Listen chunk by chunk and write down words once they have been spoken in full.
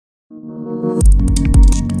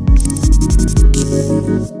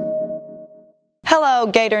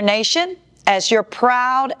Hello, Gator Nation. As your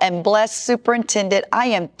proud and blessed superintendent, I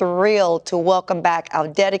am thrilled to welcome back our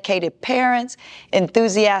dedicated parents,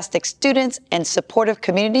 enthusiastic students, and supportive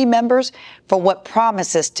community members for what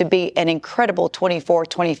promises to be an incredible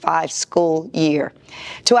 24-25 school year.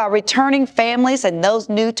 To our returning families and those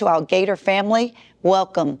new to our Gator family,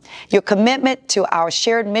 welcome. Your commitment to our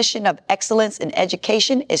shared mission of excellence in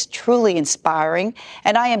education is truly inspiring,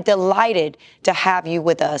 and I am delighted to have you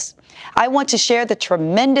with us. I want to share the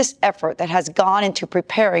tremendous effort that has gone into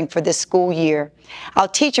preparing for this school year. Our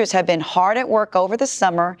teachers have been hard at work over the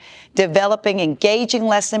summer, developing engaging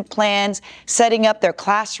lesson plans, setting up their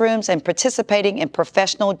classrooms, and participating in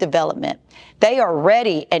professional development. They are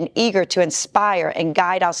ready and eager to inspire and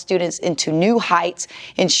guide our students into new heights,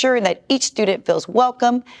 ensuring that each student feels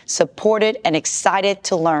welcome, supported, and excited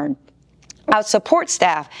to learn. Our support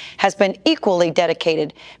staff has been equally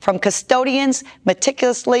dedicated, from custodians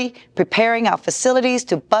meticulously preparing our facilities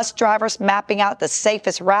to bus drivers mapping out the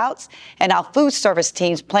safest routes, and our food service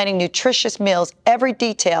teams planning nutritious meals. Every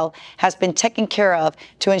detail has been taken care of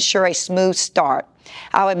to ensure a smooth start.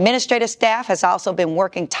 Our administrative staff has also been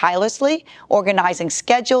working tirelessly, organizing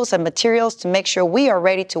schedules and materials to make sure we are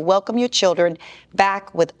ready to welcome your children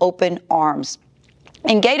back with open arms.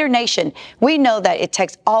 In Gator Nation, we know that it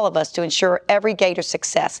takes all of us to ensure every Gator's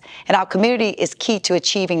success, and our community is key to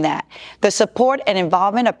achieving that. The support and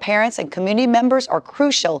involvement of parents and community members are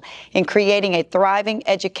crucial in creating a thriving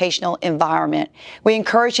educational environment. We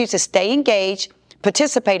encourage you to stay engaged,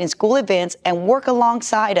 participate in school events, and work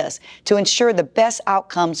alongside us to ensure the best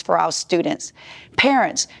outcomes for our students.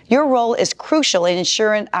 Parents, your role is crucial in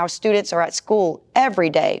ensuring our students are at school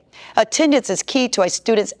every day. Attendance is key to a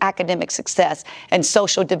student's academic success and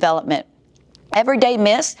social development. Every day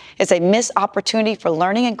missed is a missed opportunity for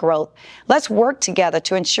learning and growth. Let's work together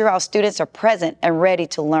to ensure our students are present and ready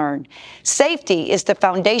to learn. Safety is the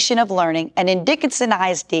foundation of learning, and in Dickinson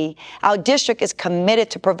ISD, our district is committed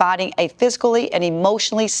to providing a physically and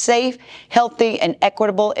emotionally safe, healthy, and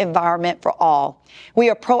equitable environment for all. We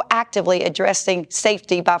are proactively addressing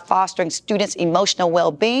safety by fostering students' emotional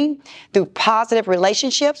well-being through positive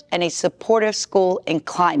relationships and a supportive school and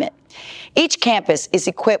climate. Each campus is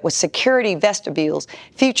equipped with security vestibules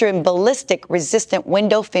featuring ballistic-resistant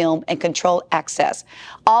window film and controlled access.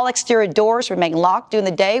 All exterior doors remain locked during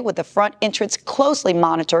the day, with the front entrance closely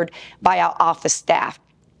monitored by our office staff.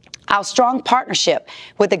 Our strong partnership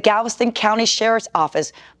with the Galveston County Sheriff's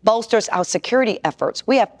Office bolsters our security efforts.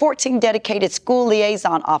 We have 14 dedicated school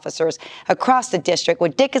liaison officers across the district,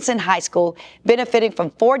 with Dickinson High School benefiting from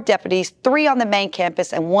 4 deputies, 3 on the main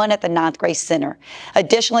campus and 1 at the 9th grade center.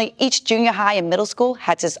 Additionally, each junior high and middle school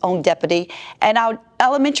has its own deputy, and our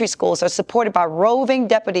elementary schools are supported by roving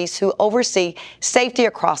deputies who oversee safety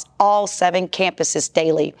across all 7 campuses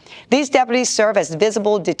daily. These deputies serve as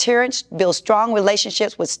visible deterrents, build strong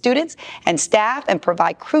relationships with students and staff, and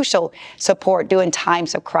provide crucial support during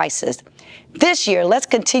times of crisis. This year, let's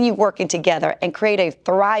continue working together and create a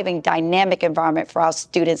thriving, dynamic environment for our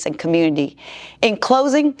students and community. In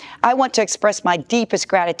closing, I want to express my deepest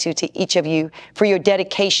gratitude to each of you for your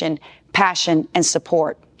dedication, passion, and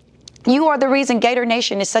support. You are the reason Gator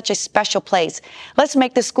Nation is such a special place. Let's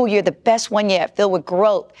make this school year the best one yet, filled with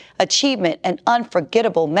growth, achievement, and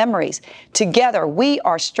unforgettable memories. Together, we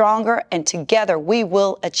are stronger, and together we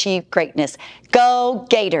will achieve greatness. Go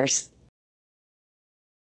Gators!